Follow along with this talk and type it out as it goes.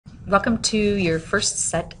Welcome to your first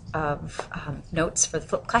set of notes for the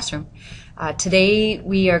flipped classroom. Today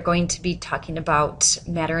we are going to be talking about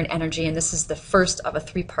matter and energy, and this is the first of a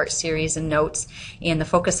three-part series in notes, and the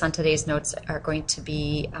focus on today's notes are going to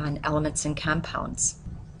be on elements and compounds.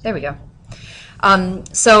 There we go.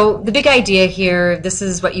 So the big idea here, this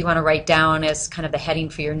is what you want to write down as kind of the heading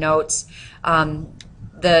for your notes.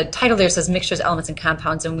 The title there says Mixtures, Elements, and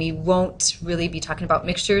Compounds, and we won't really be talking about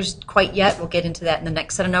mixtures quite yet. We'll get into that in the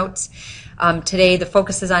next set of notes. Today the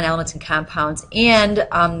focus is on elements and compounds, and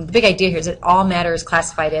the big idea here is that all matter is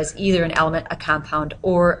classified as either an element, a compound,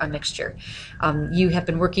 or a mixture. You have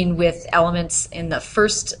been working with elements in the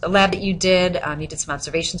first lab that you did. You did some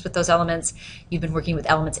observations with those elements. You've been working with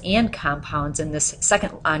elements and compounds in this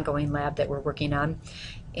second ongoing lab that we're working on.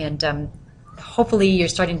 And hopefully you're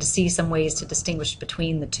starting to see some ways to distinguish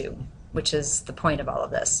between the two, which is the point of all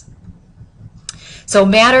of this. So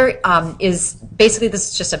matter is basically,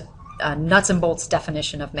 this is just a nuts and bolts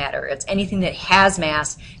definition of matter. It's anything that has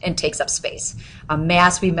mass and takes up space.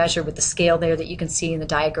 Mass we measure with the scale there that you can see in the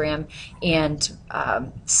diagram, and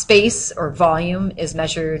space or volume is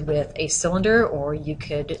measured with a cylinder, or you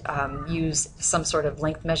could use some sort of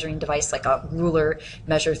length measuring device like a ruler,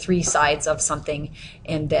 measure three sides of something,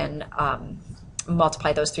 and then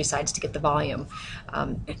multiply those three sides to get the volume.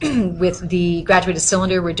 With the graduated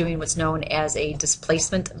cylinder, we're doing what's known as a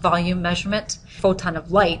displacement volume measurement. Photon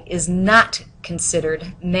of light is not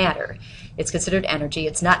considered matter. It's considered energy.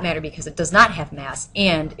 It's not matter because it does not have mass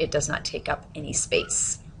and it does not take up any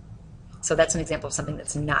space. So that's an example of something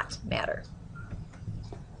that's not matter.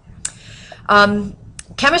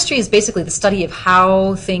 Chemistry is basically the study of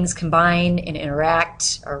how things combine and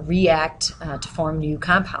interact or react to form new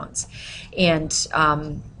compounds. And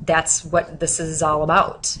that's what this is all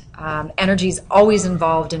about. Energy is always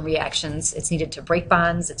involved in reactions. It's needed to break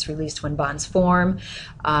bonds. It's released when bonds form.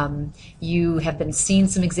 You have been seeing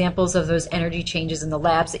some examples of those energy changes in the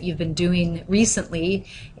labs that you've been doing recently,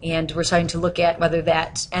 and we're starting to look at whether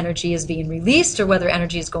that energy is being released or whether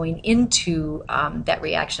energy is going into that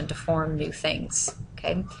reaction to form new things.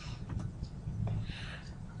 Okay.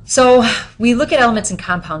 So we look at elements and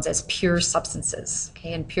compounds as pure substances,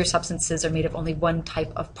 okay, and pure substances are made of only one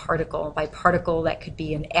type of particle. By particle, that could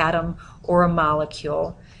be an atom or a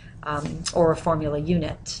molecule or a formula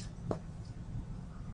unit.